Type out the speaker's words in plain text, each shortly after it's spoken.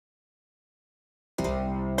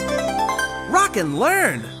rock and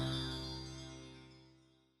learn!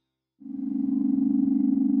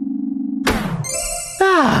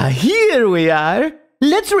 Ah, here we are.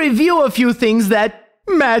 Let's review a few things that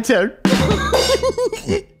matter.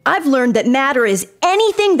 I've learned that matter is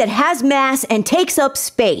anything that has mass and takes up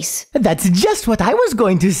space. That's just what I was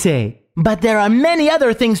going to say. But there are many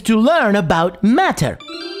other things to learn about matter.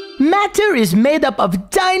 Matter is made up of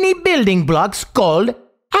tiny building blocks called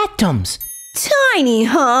atoms. Tiny,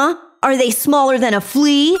 huh? Are they smaller than a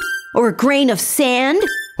flea? Or a grain of sand?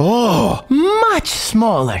 Oh, much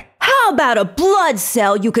smaller. How about a blood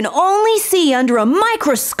cell you can only see under a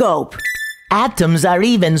microscope? Atoms are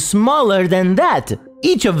even smaller than that.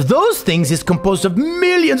 Each of those things is composed of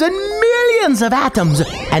millions and millions of atoms.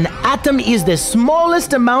 An atom is the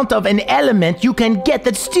smallest amount of an element you can get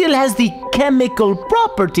that still has the chemical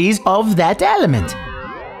properties of that element.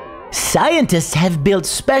 Scientists have built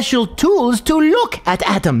special tools to look at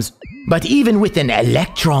atoms. But even with an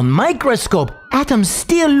electron microscope, atoms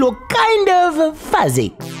still look kind of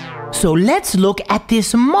fuzzy. So let's look at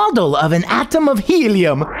this model of an atom of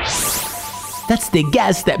helium. That's the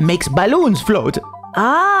gas that makes balloons float.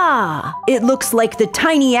 Ah, it looks like the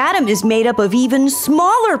tiny atom is made up of even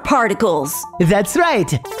smaller particles. That's right.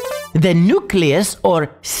 The nucleus, or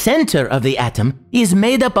center of the atom, is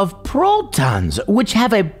made up of protons, which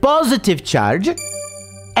have a positive charge,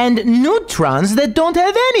 and neutrons that don't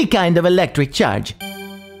have any kind of electric charge.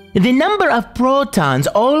 The number of protons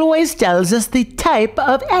always tells us the type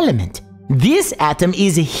of element. This atom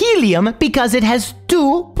is helium because it has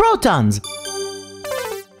 2 protons.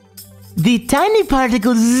 The tiny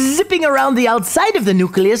particles zipping around the outside of the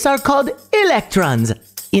nucleus are called electrons.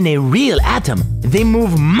 In a real atom, they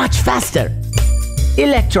move much faster.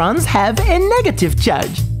 Electrons have a negative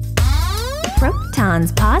charge.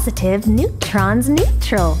 Protons positive, neutrons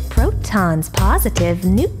neutral. Protons positive,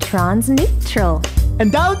 neutrons neutral.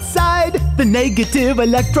 And outside, the negative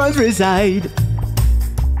electrons reside.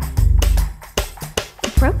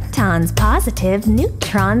 Protons positive,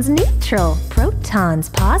 neutrons neutral. Protons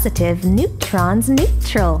positive, neutrons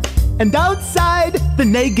neutral. And outside, the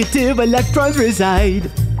negative electrons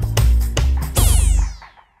reside.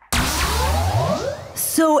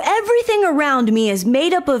 So everything around me is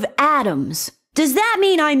made up of atoms. Does that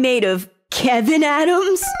mean I'm made of Kevin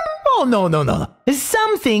atoms? Oh, no.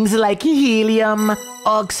 Some things like helium,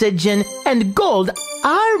 oxygen, and gold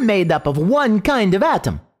are made up of one kind of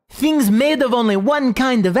atom. Things made of only one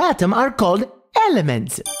kind of atom are called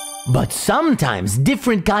elements. But sometimes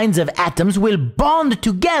different kinds of atoms will bond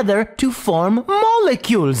together to form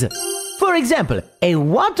molecules. For example, a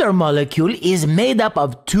water molecule is made up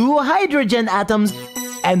of 2 hydrogen atoms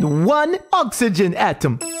and 1 oxygen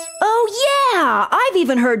atom. Oh yeah! I've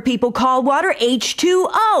even heard people call water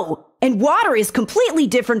H2O. And water is completely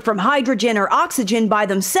different from hydrogen or oxygen by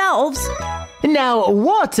themselves. Now,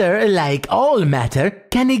 water, like all matter,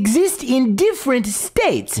 can exist in different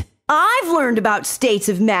states. I've learned about states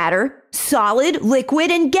of matter: solid,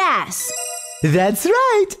 liquid, and gas. That's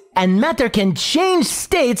right! And matter can change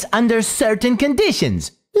states under certain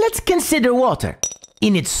conditions. Let's consider water.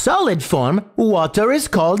 In its solid form, water is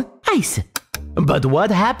called ice. But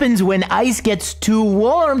what happens when ice gets too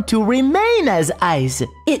warm to remain as ice?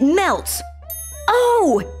 It melts.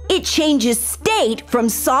 Oh, it changes state from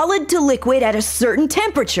solid to liquid at a certain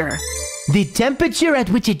temperature. The temperature at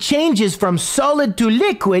which it changes from solid to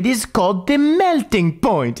liquid is called the melting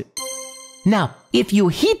point. Now, if you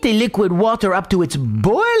heat the liquid water up to its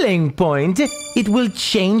boiling point, it will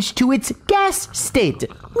change to its gas state,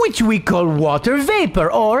 which we call water vapor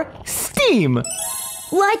or steam.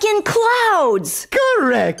 Like in clouds!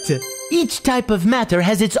 Correct! Each type of matter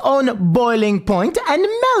has its own boiling point and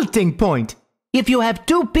melting point. If you have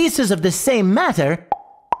 2 pieces of the same matter,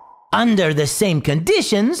 under the same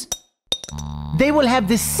conditions, they will have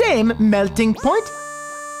the same melting point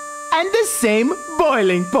and the same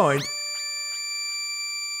boiling point.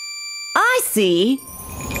 I see.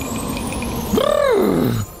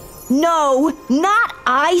 No, not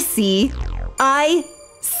I see. I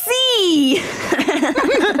see!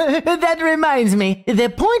 That reminds me, the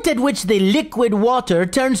point at which the liquid water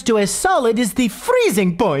turns to a solid is the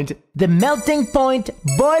freezing point. The melting point,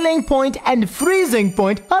 boiling point, and freezing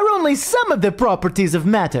point are only some of the properties of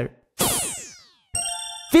matter.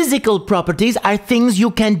 Physical properties are things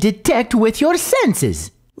you can detect with your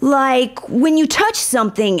senses. Like when you touch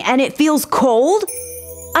something and it feels cold?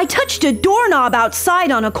 I touched a doorknob outside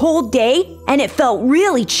on a cold day and it felt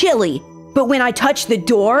really chilly. But when I touched the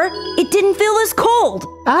door, it didn't feel as cold.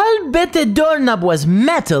 I'll bet the doorknob was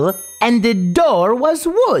metal and the door was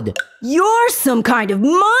wood. You're some kind of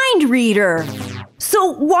mind reader.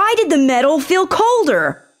 So why did the metal feel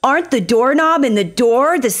colder? Aren't the doorknob and the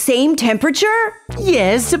door the same temperature?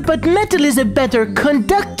 Yes, but metal is a better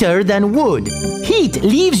conductor than wood. Heat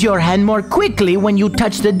leaves your hand more quickly when you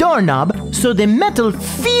touch the doorknob, so the metal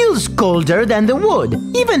feels colder than the wood,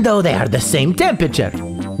 even though they are the same temperature.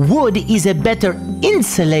 Wood is a better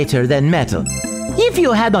insulator than metal. If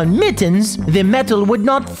you had on mittens, the metal would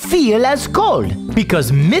not feel as cold,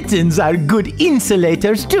 because mittens are good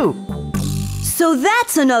insulators too. So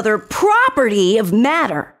that's another property of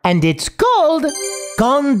matter. And it's called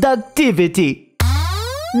conductivity.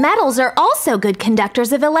 Metals are also good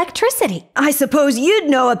conductors of electricity. I suppose you'd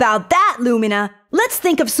know about that, Lumina. Let's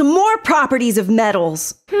think of some more properties of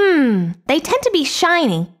metals. They tend to be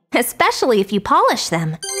shiny, especially if you polish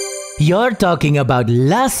them. You're talking about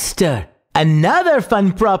luster. Another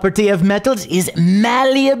fun property of metals is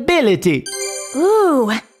malleability. Ooh,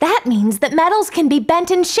 that means that metals can be bent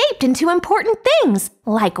and shaped into important things,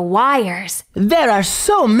 like wires. There are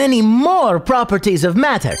so many more properties of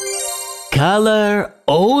matter. Color,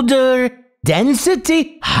 odor,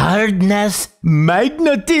 density, hardness,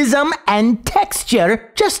 magnetism, and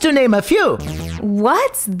texture, just to name a few.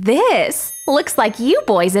 What's this? Looks like you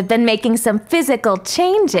boys have been making some physical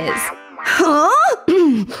changes. Huh?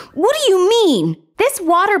 What do you mean? This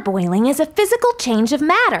water boiling is a physical change of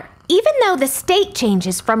matter. Even though the state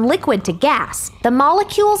changes from liquid to gas, the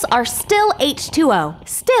molecules are still H2O,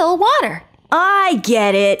 still water. I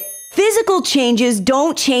get it. Physical changes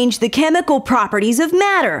don't change the chemical properties of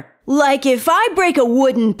matter. Like if I break a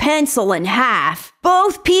wooden pencil in half,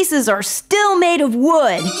 both pieces are still made of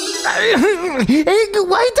wood.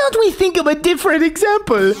 Why don't we think of a different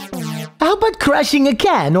example? How about crushing a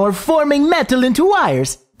can or forming metal into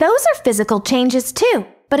wires? Those are physical changes too.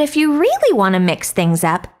 But if you really want to mix things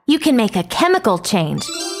up, you can make a chemical change.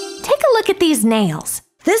 Take a look at these nails.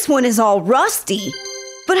 This one is all rusty.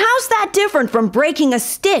 But how's that different from breaking a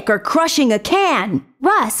stick or crushing a can?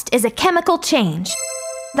 Rust is a chemical change.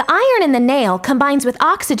 The iron in the nail combines with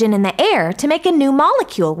oxygen in the air to make a new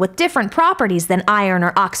molecule with different properties than iron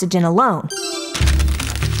or oxygen alone.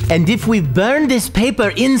 And if we burn this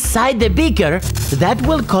paper inside the beaker, that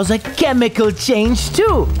will cause a chemical change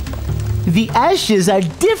too. The ashes are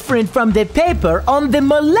different from the paper on the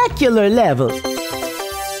molecular level.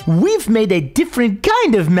 We've made a different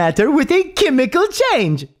kind of matter with a chemical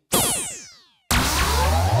change.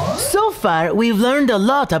 So far, we've learned a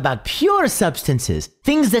lot about pure substances,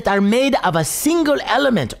 things that are made of a single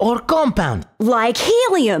element or compound. Like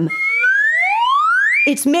helium.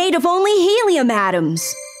 It's made of only helium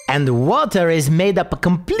atoms. And water is made up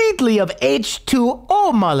completely of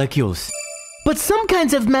H2O molecules. But some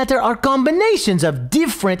kinds of matter are combinations of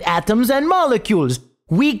different atoms and molecules.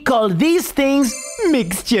 We call these things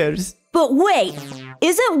mixtures. But wait,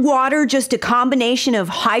 isn't water just a combination of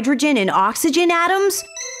hydrogen and oxygen atoms?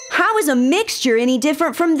 How is a mixture any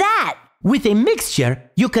different from that? With a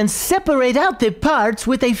mixture, you can separate out the parts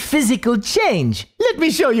with a physical change. Let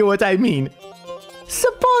me show you what I mean.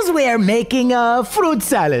 Suppose we are making a fruit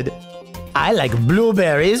salad. I like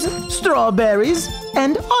blueberries, strawberries,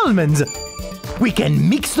 and almonds. We can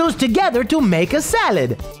mix those together to make a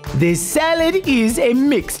salad. This salad is a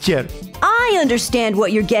mixture. I understand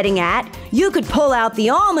what you're getting at. You could pull out the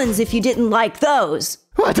almonds if you didn't like those.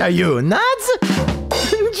 What are you, nuts?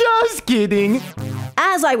 Just kidding.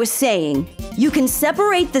 As I was saying, you can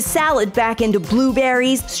separate the salad back into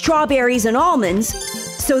blueberries, strawberries, and almonds,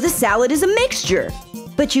 so the salad is a mixture.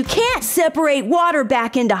 But you can't separate water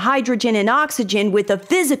back into hydrogen and oxygen with a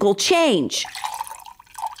physical change.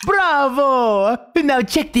 Bravo! Now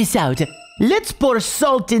check this out. Let's pour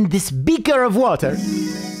salt in this beaker of water.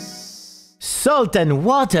 Salt and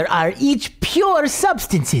water are each pure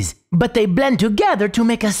substances, but they blend together to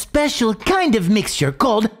make a special kind of mixture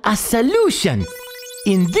called a solution.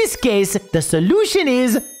 In this case, the solution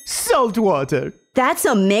is salt water. That's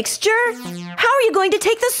a mixture? How are you going to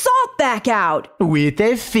take the salt back out? With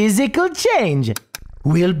a physical change.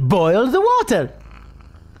 We'll boil the water.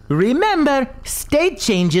 Remember, state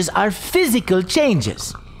changes are physical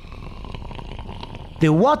changes.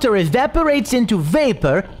 The water evaporates into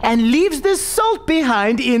vapor and leaves the salt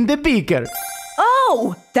behind in the beaker.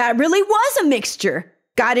 Oh, that really was a mixture.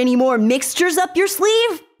 Got any more mixtures up your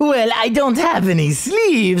sleeve? Well, I don't have any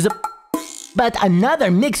sleeves. But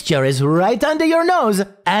another mixture is right under your nose,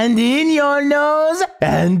 and in your nose,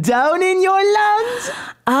 and down in your lungs.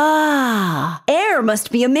 Ah, air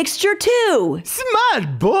must be a mixture too.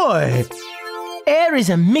 Smart boy! Air is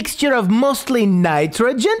a mixture of mostly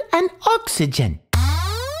nitrogen and oxygen.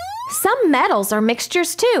 Some metals are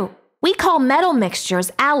mixtures too. We call metal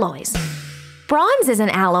mixtures alloys. Bronze is an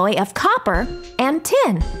alloy of copper and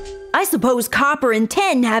tin. I suppose copper and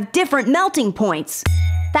tin have different melting points.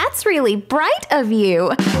 That's really bright of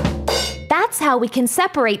you. That's how we can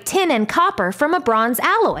separate tin and copper from a bronze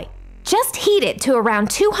alloy. Just heat it to around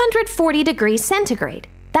 240 degrees centigrade.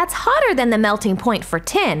 That's hotter than the melting point for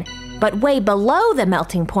tin, but way below the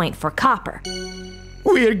melting point for copper.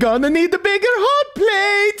 We're gonna need a bigger hot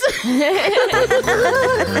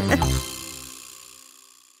plate!